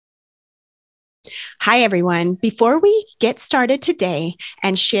Hi, everyone. Before we get started today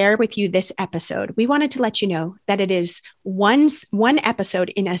and share with you this episode, we wanted to let you know that it is one episode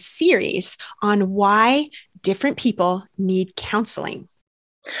in a series on why different people need counseling.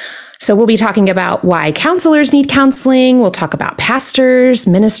 So we'll be talking about why counselors need counseling. We'll talk about pastors,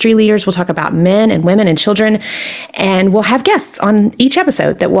 ministry leaders. We'll talk about men and women and children. And we'll have guests on each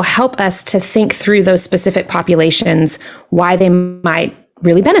episode that will help us to think through those specific populations, why they might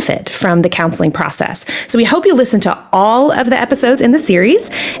really benefit from the counseling process. So we hope you listen to all of the episodes in the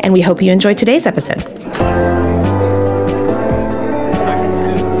series, and we hope you enjoyed today's episode.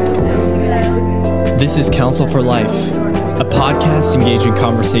 This is Counsel for Life, a podcast engaging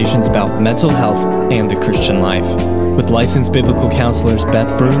conversations about mental health and the Christian life, with licensed biblical counselors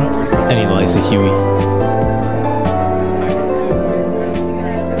Beth Broom and Eliza Huey.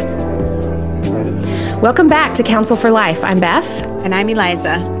 Welcome back to Counsel for Life. I'm Beth. And I'm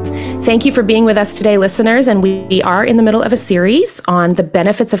Eliza. Thank you for being with us today, listeners. And we are in the middle of a series on the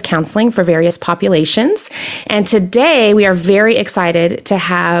benefits of counseling for various populations. And today we are very excited to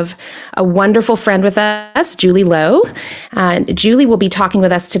have a wonderful friend with us, Julie Lowe. Julie will be talking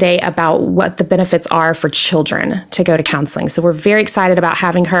with us today about what the benefits are for children to go to counseling. So we're very excited about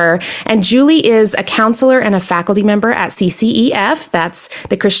having her. And Julie is a counselor and a faculty member at CCEF. That's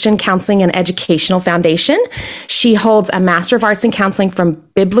the Christian Counseling and Educational Foundation. She holds a Master of Arts in Counseling from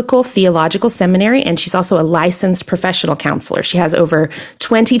Biblical Theological Seminary, and she's also a licensed professional counselor. She has over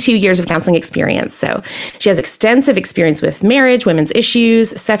 22 years of counseling experience. So she has extensive experience with marriage, women's issues,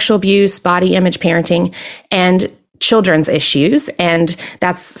 sexual abuse, body image, parenting, and children's issues. And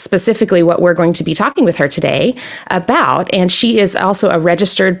that's specifically what we're going to be talking with her today about. And she is also a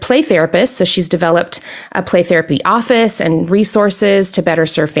registered play therapist. So she's developed a play therapy office and resources to better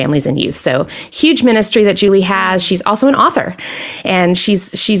serve families and youth. So huge ministry that Julie has. She's also an author, and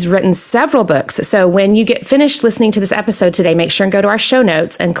she's written several books. So when you get finished listening to this episode today, make sure and go to our show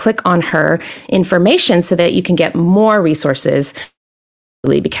notes and click on her information so that you can get more resources,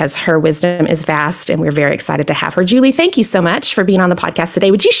 because her wisdom is vast, and we're very excited to have her. Julie, thank you so much for being on the podcast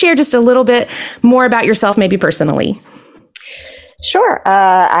today. Would you share just a little bit more about yourself, maybe personally? Sure.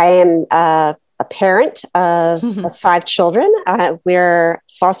 I am a parent of 5 children. We're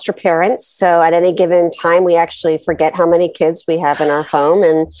foster parents, so at any given time, we actually forget how many kids we have in our home,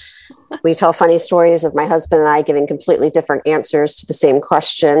 and we tell funny stories of my husband and I giving completely different answers to the same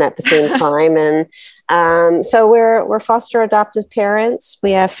question at the same time. And so we're foster adoptive parents.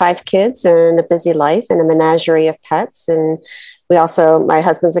 We have 5 kids and a busy life and a menagerie of pets. And we also, my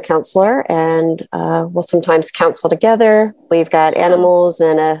husband's a counselor, and we'll sometimes counsel together. We've got animals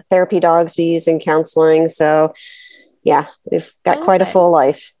and therapy dogs we use in counseling. So yeah, we've got quite a full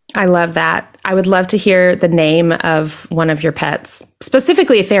life. I love that. I would love to hear the name of one of your pets,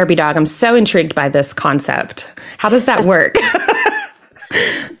 specifically a therapy dog. I'm so intrigued by this concept. How does that work?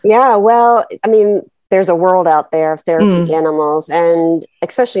 Yeah, well, I mean, there's a world out there of therapy animals, and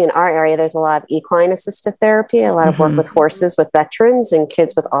especially in our area, there's a lot of equine assisted therapy, a lot of work with horses, with veterans and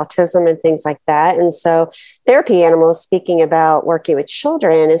kids with autism and things like that. And so therapy animals, speaking about working with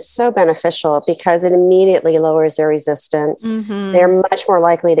children, is so beneficial because it immediately lowers their resistance. They're much more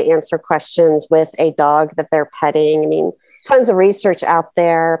likely to answer questions with a dog that they're petting. I mean, tons of research out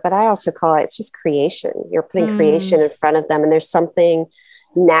there, but I also call it, it's just creation. You're putting creation in front of them, and there's something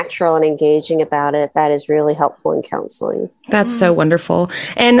natural and engaging about it that is really helpful in counseling. That's so wonderful.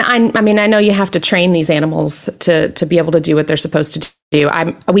 And I mean, I know you have to train these animals to be able to do what they're supposed to do.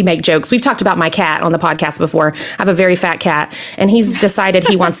 We make jokes. We've talked about my cat on the podcast before. I have a very fat cat, and he's decided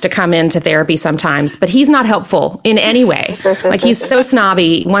he wants to come into therapy sometimes, but he's not helpful in any way. Like, he's so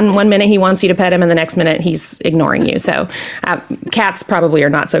snobby. One minute he wants you to pet him, and the next minute he's ignoring you. So cats probably are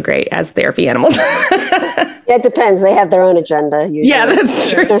not so great as therapy animals. Yeah, it depends. They have their own agenda usually. Yeah,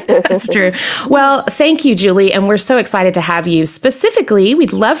 that's true. That's true. Well, thank you, Julie. And we're so excited to have you. Specifically,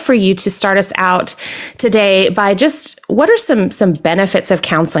 we'd love for you to start us out today by just, what are some benefits of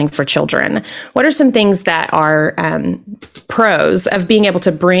counseling for children? What are some things that are pros of being able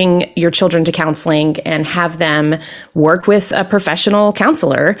to bring your children to counseling and have them work with a professional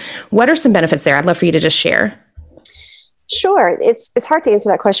counselor? What are some benefits there? I'd love for you to just share. Sure. It's hard to answer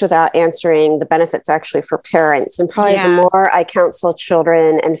that question without answering the benefits actually for parents. And probably the more I counsel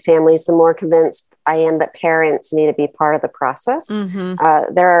children and families, the more convinced I am that parents need to be part of the process.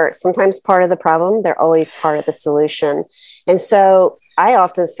 They're sometimes part of the problem. They're always part of the solution. And so I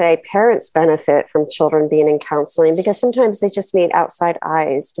often say parents benefit from children being in counseling because sometimes they just need outside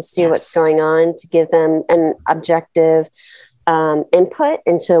eyes to see what's going on, to give them an objective input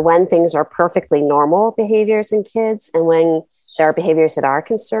into when things are perfectly normal behaviors in kids and when there are behaviors that are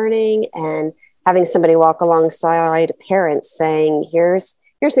concerning, and having somebody walk alongside parents saying, here's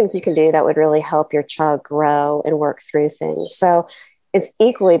things you can do that would really help your child grow and work through things. So it's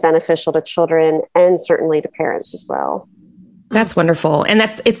equally beneficial to children and certainly to parents as well. That's wonderful. And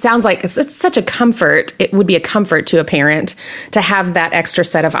it sounds like it's such a comfort. It would be a comfort to a parent to have that extra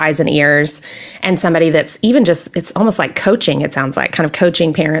set of eyes and ears, and somebody that's even just, it's almost like coaching. It sounds like kind of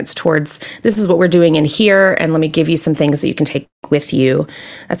coaching parents towards, this is what we're doing in here, and let me give you some things that you can take with you.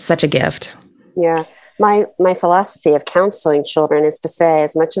 That's such a gift. Yeah. My philosophy of counseling children is to say,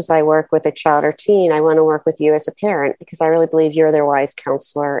 as much as I work with a child or teen, I want to work with you as a parent, because I really believe you're their wise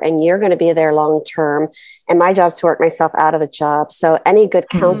counselor and you're going to be there long term. And my job is to work myself out of a job. So any good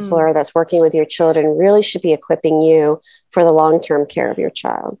counselor that's working with your children really should be equipping you for the long-term care of your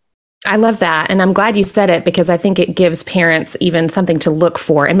child. I love that. And I'm glad you said it, because I think it gives parents even something to look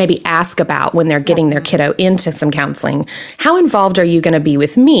for and maybe ask about when they're getting their kiddo into some counseling. How involved are you going to be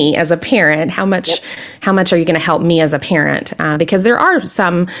with me as a parent? How much are you going to help me as a parent? Because there are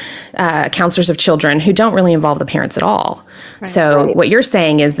some counselors of children who don't really involve the parents at all. Right. So what you're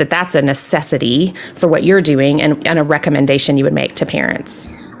saying is that that's a necessity for what you're doing, and a recommendation you would make to parents.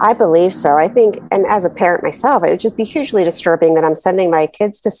 I believe so. I think, and as a parent myself, it would just be hugely disturbing that I'm sending my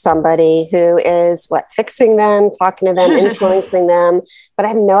kids to somebody who is fixing them, talking to them, influencing them, but I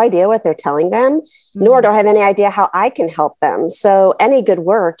have no idea what they're telling them, nor do I have any idea how I can help them. So any good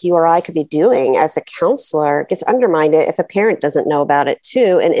work you or I could be doing as a counselor gets undermined if a parent doesn't know about it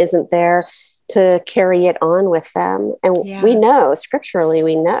too, and isn't there to carry it on with them. And we know, scripturally,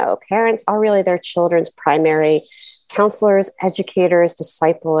 we know parents are really their children's primary counselors, educators,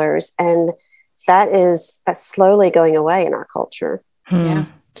 disciplers, and that's slowly going away in our culture. Yeah.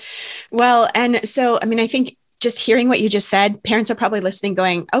 Well, and so, I mean, I think just hearing what you just said, parents are probably listening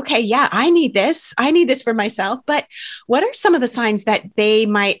going, okay, yeah, I need this for myself. But what are some of the signs that they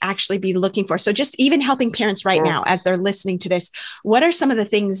might actually be looking for? So just even helping parents right now, as they're listening to this, what are some of the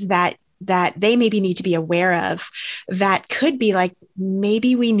things that they maybe need to be aware of that could be like,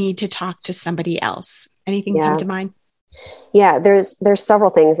 maybe we need to talk to somebody else? Anything come to mind? Yeah, there's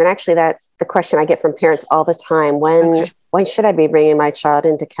several things. And actually that's the question I get from parents all the time. When should I be bringing my child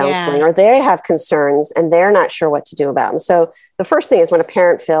into counseling? Or they have concerns and they're not sure what to do about them. So the first thing is when a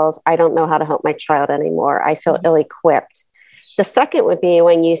parent feels, I don't know how to help my child anymore. I feel ill-equipped. The second would be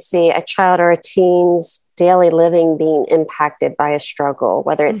when you see a child or a teen's daily living being impacted by a struggle,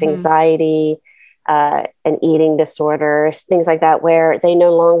 whether it's anxiety, an eating disorder, things like that, where they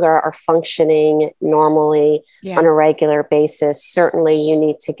no longer are functioning normally on a regular basis. Certainly you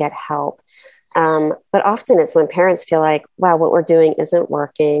need to get help. But often it's when parents feel like, wow, what we're doing isn't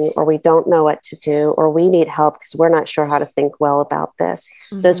working, or we don't know what to do, or we need help because we're not sure how to think well about this.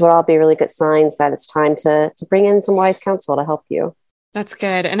 Those would all be really good signs that it's time to bring in some wise counsel to help you. That's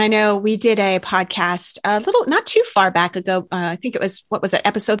good. And I know we did a podcast not too far back ago. I think it was,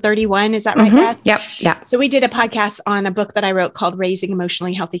 episode 31? Is that right, Beth? Yep. Yeah. So we did a podcast on a book that I wrote called Raising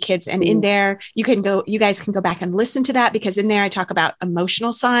Emotionally Healthy Kids. And in there, you guys can go back and listen to that, because in there I talk about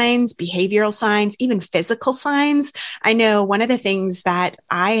emotional signs, behavioral signs, even physical signs. I know one of the things that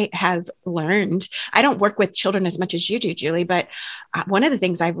I have learned, I don't work with children as much as you do, Julie, but one of the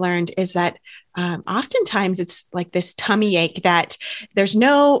things I've learned is that oftentimes it's like this tummy ache that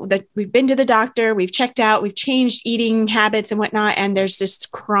we've been to the doctor, we've checked out, we've changed eating habits and whatnot, and there's this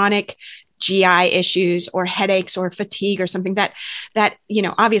chronic GI issues or headaches or fatigue or something that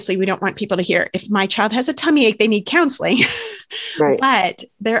obviously we don't want people to hear. If my child has a tummy ache, they need counseling. Right. But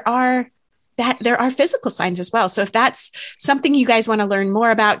there are physical signs as well. So if that's something you guys want to learn more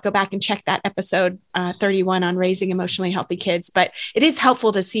about, go back and check that episode 31 on raising emotionally healthy kids. But it is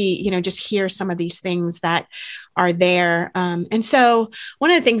helpful to see, just hear some of these things that are there. And so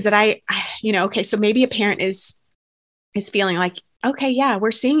one of the things that so maybe a parent is feeling like, okay, yeah,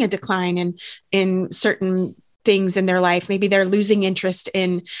 we're seeing a decline in certain things in their life. Maybe they're losing interest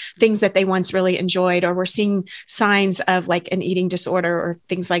in things that they once really enjoyed, or we're seeing signs of like an eating disorder or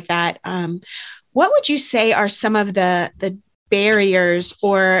things like that. What would you say are some of the barriers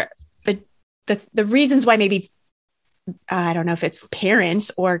or the reasons why maybe, I don't know if it's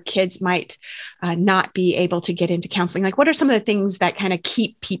parents or kids might not be able to get into counseling? Like, what are some of the things that kind of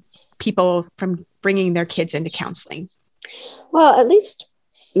keep people from bringing their kids into counseling? Well, at least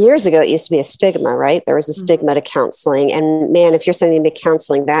years ago, it used to be a stigma, right? There was a stigma to counseling. And man, if you're sending me to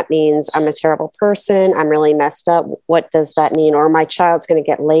counseling, that means I'm a terrible person. I'm really messed up. What does that mean? Or my child's going to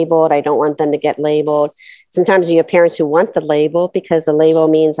get labeled. I don't want them to get labeled. Sometimes you have parents who want the label because the label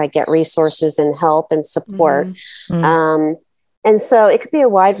means I get resources and help and support. And so it could be a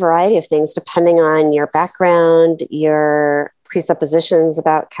wide variety of things depending on your background, your presuppositions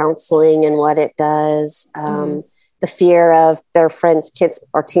about counseling and what it does. The fear of their friends, kids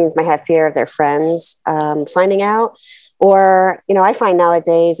or teens might have fear of their friends finding out. Or, I find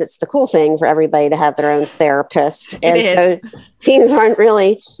nowadays it's the cool thing for everybody to have their own therapist. And so teens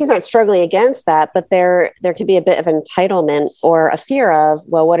aren't struggling against that, but there could be a bit of entitlement or a fear of,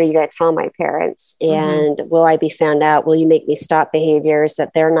 well, what are you going to tell my parents? And will I be found out? Will you make me stop behaviors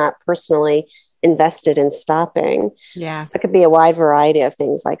that they're not personally invested in stopping? Yeah. So it could be a wide variety of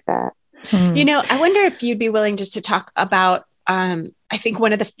things like that. I wonder if you'd be willing just to talk about, I think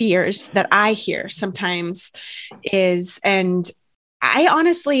one of the fears that I hear sometimes is, and I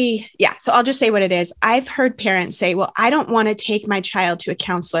honestly, so I'll just say what it is. I've heard parents say, well, I don't want to take my child to a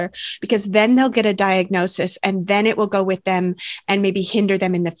counselor because then they'll get a diagnosis and then it will go with them and maybe hinder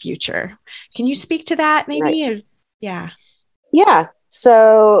them in the future. Can you speak to that maybe? Right. Yeah.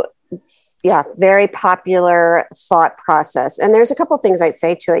 So, very popular thought process. And there's a couple of things I'd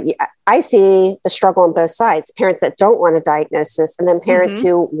say to it. I see the struggle on both sides, parents that don't want a diagnosis and then parents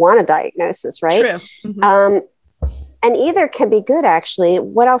who want a diagnosis, right? True. And either can be good, actually.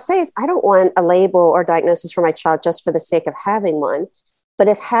 What I'll say is I don't want a label or diagnosis for my child just for the sake of having one. But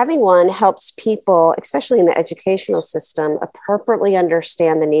if having one helps people, especially in the educational system, appropriately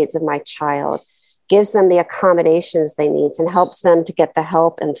understand the needs of my child, gives them the accommodations they need, and helps them to get the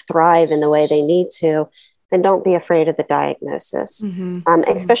help and thrive in the way they need to, then don't be afraid of the diagnosis,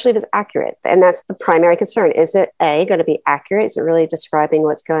 especially if it's accurate. And that's the primary concern. Is it A, going to be accurate? Is it really describing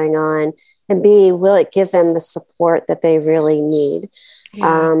what's going on? And B, will it give them the support that they really need?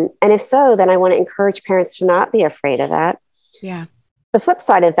 And if so, then I want to encourage parents to not be afraid of that. Yeah. The flip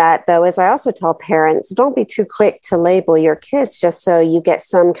side of that, though, is I also tell parents, don't be too quick to label your kids just so you get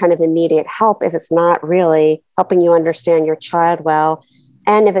some kind of immediate help if it's not really helping you understand your child well,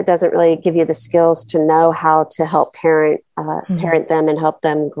 and if it doesn't really give you the skills to know how to help parent them and help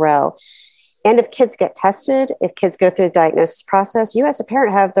them grow. And if kids get tested, if kids go through the diagnosis process, you as a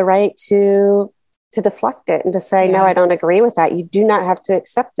parent have the right to deflect it and to say, no, I don't agree with that. You do not have to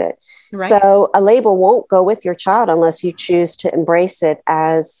accept it. Right. So a label won't go with your child unless you choose to embrace it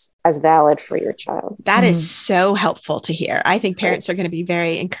as valid for your child. That is so helpful to hear. I think parents are going to be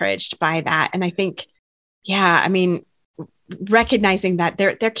very encouraged by that. And I think, recognizing that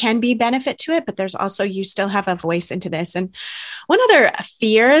there can be benefit to it, but there's also, you still have a voice into this. And one other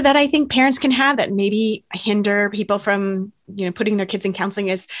fear that I think parents can have that maybe hinder people from, putting their kids in counseling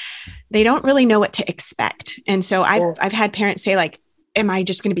is they don't really know what to expect. And so I've had parents say, like, am I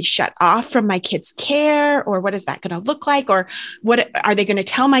just going to be shut off from my kids' care? Or what is that going to look like? Or what are they going to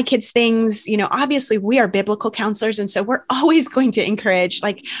tell my kids things? Obviously we are biblical counselors. And so we're always going to encourage,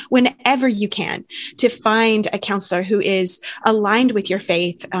 like, whenever you can, to find a counselor who is aligned with your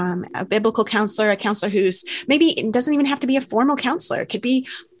faith, a biblical counselor, a counselor who's maybe, it doesn't even have to be a formal counselor. It could be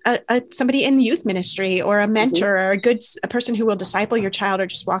somebody in youth ministry or a mentor or a person who will disciple your child or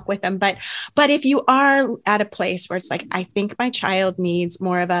just walk with them. But if you are at a place where it's like, I think my child needs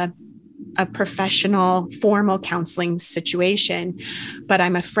more of a professional, formal counseling situation, but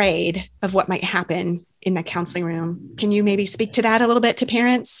I'm afraid of what might happen in the counseling room. Can you maybe speak to that a little bit to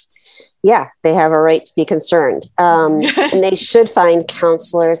parents? Yeah, they have a right to be concerned. And they should find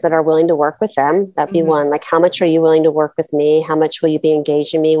counselors that are willing to work with them. That'd be one. Like, how much are you willing to work with me? How much will you be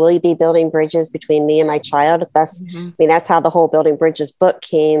engaging me? Will you be building bridges between me and my child? That's how the whole Building Bridges book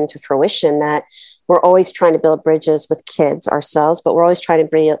came to fruition, that we're always trying to build bridges with kids ourselves, but we're always trying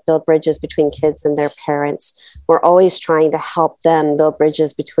to build bridges between kids and their parents. We're always trying to help them build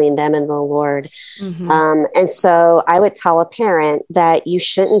bridges between them and the Lord. And so I would tell a parent that you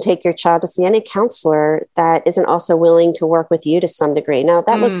shouldn't take your child to see any counselor that isn't also willing to work with you to some degree. Now,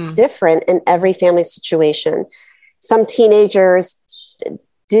 that looks different in every family situation. Some teenagers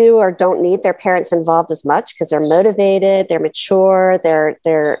do or don't need their parents involved as much because they're motivated, they're mature, they're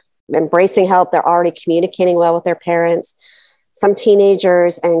embracing help. They're already communicating well with their parents. Some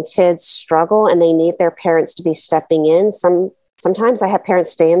teenagers and kids struggle and they need their parents to be stepping in. Sometimes I have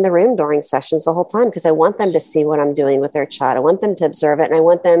parents stay in the room during sessions the whole time because I want them to see what I'm doing with their child. I want them to observe it, and I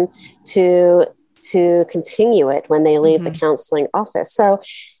want them to continue it when they leave the counseling office. So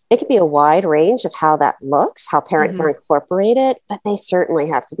it could be a wide range of how that looks, how parents are incorporated, but they certainly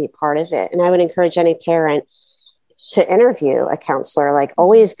have to be part of it. And I would encourage any parent to interview a counselor. Like,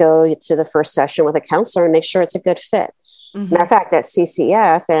 always go to the first session with a counselor and make sure it's a good fit. Matter of fact, that's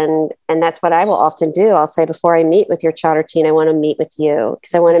CCF. And that's what I will often do. I'll say, before I meet with your child or teen, I want to meet with you,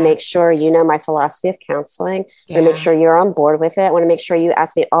 because I want to make sure you know my philosophy of counseling. I want to make sure you're on board with it. I want to make sure you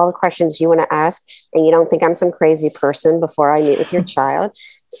ask me all the questions you want to ask, and you don't think I'm some crazy person before I meet with your child.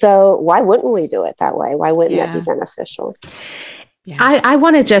 So why wouldn't we do it that way? Why wouldn't that be beneficial? Yeah. I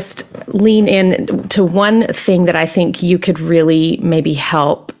want to just lean in to one thing that I think you could really maybe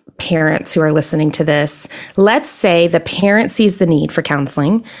help parents who are listening to this. Let's say the parent sees the need for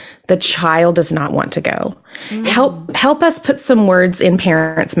counseling. The child does not want to go. Help us put some words in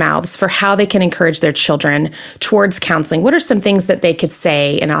parents' mouths for how they can encourage their children towards counseling. What are some things that they could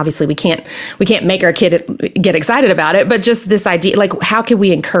say? And obviously we can't make our kid get excited about it, but just this idea, like, how can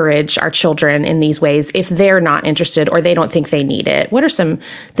we encourage our children in these ways if they're not interested or they don't think they need it? What are some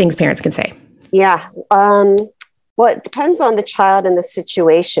things parents can say? Yeah. Well, it depends on the child and the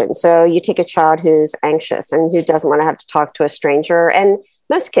situation. So you take a child who's anxious and who doesn't want to have to talk to a stranger. And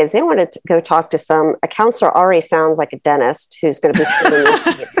most kids, they want to go talk to a counselor already sounds like a dentist who's going to be pulling your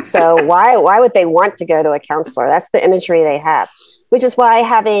teeth. So why would they want to go to a counselor? That's the imagery they have, which is why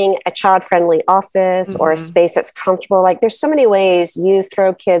having a child-friendly office or a space that's comfortable, like, there's so many ways you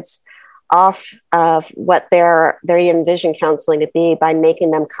throw kids off of what they envision counseling to be by making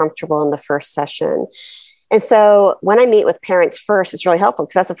them comfortable in the first session. And so when I meet with parents first, it's really helpful,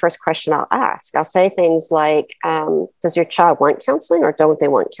 because that's the first question I'll ask. I'll say things like, does your child want counseling, or don't they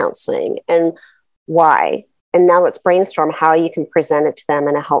want counseling, and why? And now let's brainstorm how you can present it to them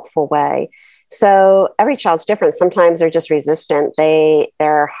in a helpful way. So every child's different. Sometimes they're just resistant.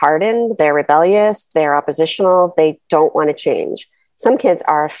 They're hardened, they're rebellious, they're oppositional, they don't want to change. Some kids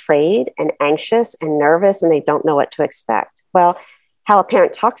are afraid and anxious and nervous, and they don't know what to expect. Well, how a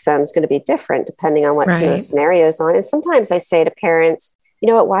parent talks to them is going to be different depending on what some of the scenarios on. And sometimes I say to parents, you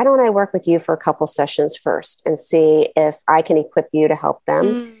know what, why don't I work with you for a couple sessions first and see if I can equip you to help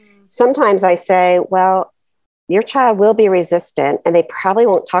them? Sometimes I say, well, your child will be resistant and they probably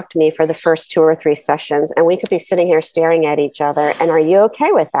won't talk to me for the first 2 or 3 sessions. And we could be sitting here staring at each other. And are you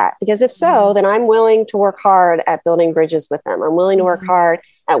okay with that? Because if so, then I'm willing to work hard at building bridges with them. I'm willing to work hard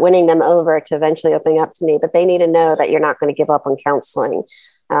at winning them over to eventually opening up to me. But they need to know that you're not going to give up on counseling.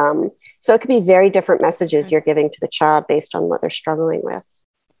 So it could be very different messages you're giving to the child based on what they're struggling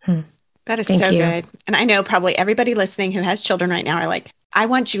with. That is so good. And I know probably everybody listening who has children right now are like, I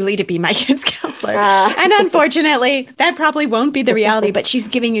want Julie to be my kid's counselor. And unfortunately, that probably won't be the reality, but she's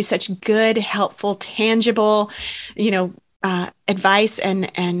giving you such good, helpful, tangible, advice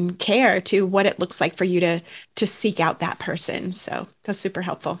and care to what it looks like for you to seek out that person. So that's super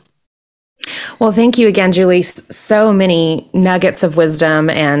helpful. Well, thank you again, Julie. So many nuggets of wisdom.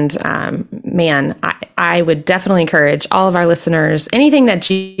 And man, I would definitely encourage all of our listeners, anything that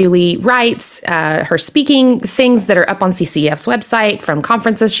Julie writes, her speaking, things that are up on CCF's website from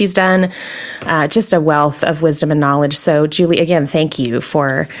conferences she's done, just a wealth of wisdom and knowledge. So Julie, again, thank you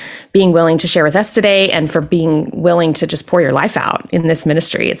for being willing to share with us today and for being willing to just pour your life out in this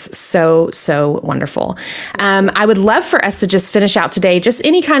ministry. It's so, so wonderful. I would love for us to just finish out today, just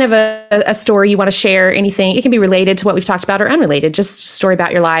any kind of a story you want to share, anything. It can be related to what we've talked about or unrelated, just a story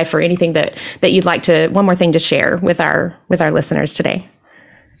about your life or anything that you'd like to, one more thing to share with our listeners today.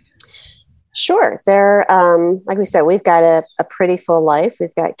 Sure. Like we said, we've got a pretty full life.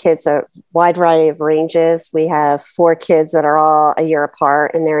 We've got kids a wide variety of ranges. We have 4 kids that are all a year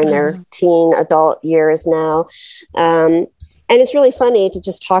apart, and they're in their teen adult years now. And it's really funny to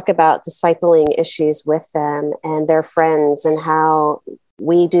just talk about discipling issues with them and their friends and how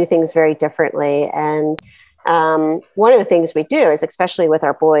we do things very differently. And one of the things we do is, especially with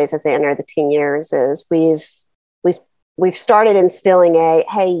our boys as they enter the teen years, is we've started instilling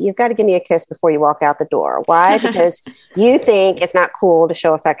hey, you've got to give me a kiss before you walk out the door. Why? Because you think it's not cool to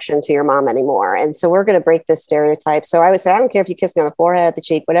show affection to your mom anymore. And so we're going to break this stereotype. So I would say, I don't care if you kiss me on the forehead, the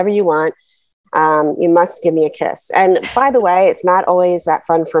cheek, whatever you want. You must give me a kiss. And by the way, it's not always that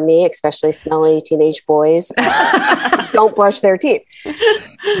fun for me, especially smelly teenage boys don't brush their teeth.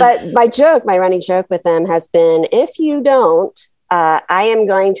 But my running joke with them has been, if you don't, I am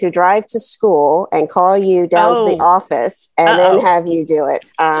going to drive to school and call you down to the office and then have you do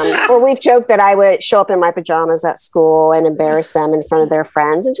it. Or we've joked that I would show up in my pajamas at school and embarrass them in front of their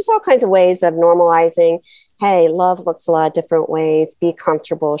friends, and just all kinds of ways of normalizing, hey, love looks a lot of different ways. Be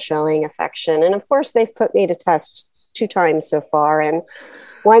comfortable showing affection. And of course, they've put me to test 2 times so far. And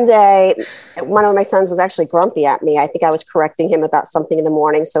one day, one of my sons was actually grumpy at me. I think I was correcting him about something in the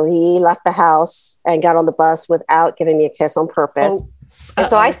morning. So he left the house and got on the bus without giving me a kiss on purpose. And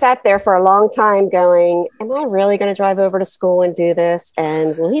so I sat there for a long time going, am I really going to drive over to school and do this?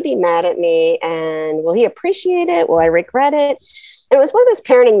 And will he be mad at me? And will he appreciate it? Will I regret it? And it was one of those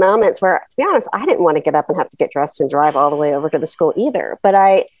parenting moments where, to be honest, I didn't want to get up and have to get dressed and drive all the way over to the school either. But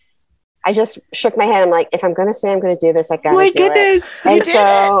I just shook my head. I'm like, if I'm going to say I'm going to do this, I got to do it. My goodness. And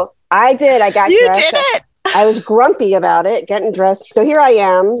so I did. I got dressed. You did it. I was grumpy about it, getting dressed. So here I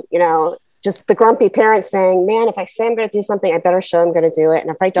am, just the grumpy parent saying, man, if I say I'm going to do something, I better show I'm going to do it.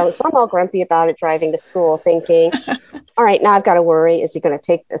 And if I don't, so I'm all grumpy about it, driving to school thinking, all right, now I've got to worry, is he going to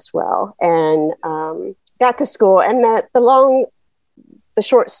take this well? And got to school. And the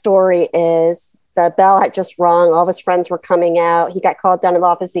short story is the bell had just rung. All of his friends were coming out. He got called down to the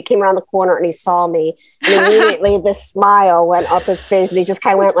office. He came around the corner and he saw me. And immediately this smile went up his face and he just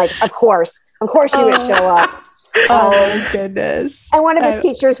kind of went like, of course you would show up. Oh my goodness. And one of his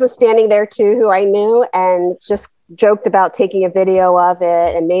teachers was standing there too, who I knew, and just joked about taking a video of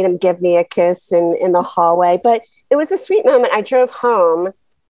it and made him give me a kiss in the hallway. But it was a sweet moment. I drove home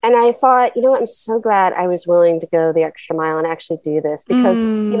and I thought, I'm so glad I was willing to go the extra mile and actually do this, because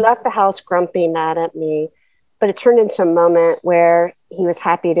he left the house grumpy, mad at me, but it turned into a moment where he was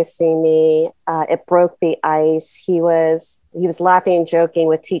happy to see me. It broke the ice. He was laughing and joking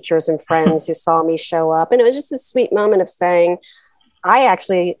with teachers and friends who saw me show up. And it was just a sweet moment of saying, I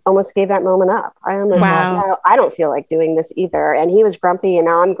actually almost gave that moment up. I almost thought, no, I don't feel like doing this either. And he was grumpy and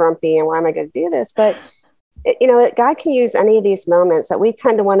now I'm grumpy. And why am I going to do this? But, God can use any of these moments that we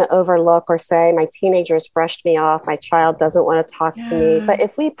tend to want to overlook or say, my teenager's brushed me off. My child doesn't want to talk to me. But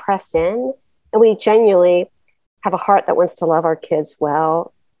if we press in and we genuinely have a heart that wants to love our kids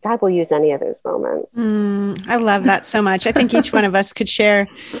well, God will use any of those moments. I love that so much. I think each one of us could share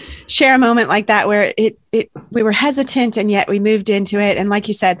a moment like that where we were hesitant and yet we moved into it. And like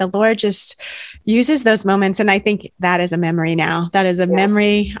you said, the Lord just uses those moments. And I think that is a memory now. That is a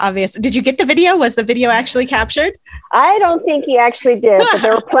memory, obvious. Did you get the video? Was the video actually captured? I don't think he actually did, but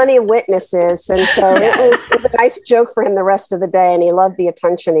there were plenty of witnesses. And so it was a nice joke for him the rest of the day. And he loved the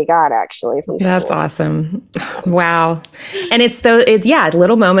attention he got actually from That's school. Awesome. Wow. And it's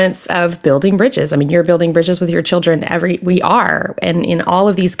little moments of building bridges. I mean, you're building bridges with your children. We are, and in all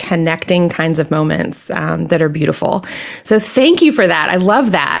of these connecting kinds of moments that are beautiful. So thank you for that. I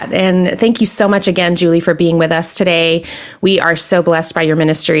love that. And thank you so much again, Julie, for being with us today. We are so blessed by your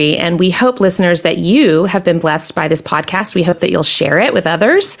ministry, and we hope, listeners, that you have been blessed by this podcast. We hope that you'll share it with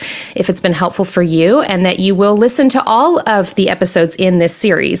others if it's been helpful for you, and that you will listen to all of the episodes in this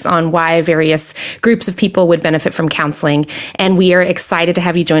series on why various groups of people would benefit from counseling. And we are excited to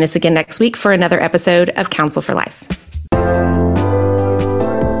have you join us again next week for another episode of Counsel for Life.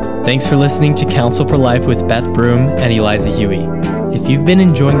 Thanks for listening to Counsel for Life with Beth Broom and Eliza Huey. If you've been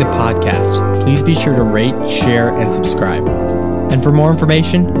enjoying the podcast, please be sure to rate, share, and subscribe. And for more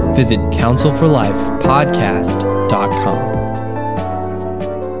information, visit counselforlifepodcast.com.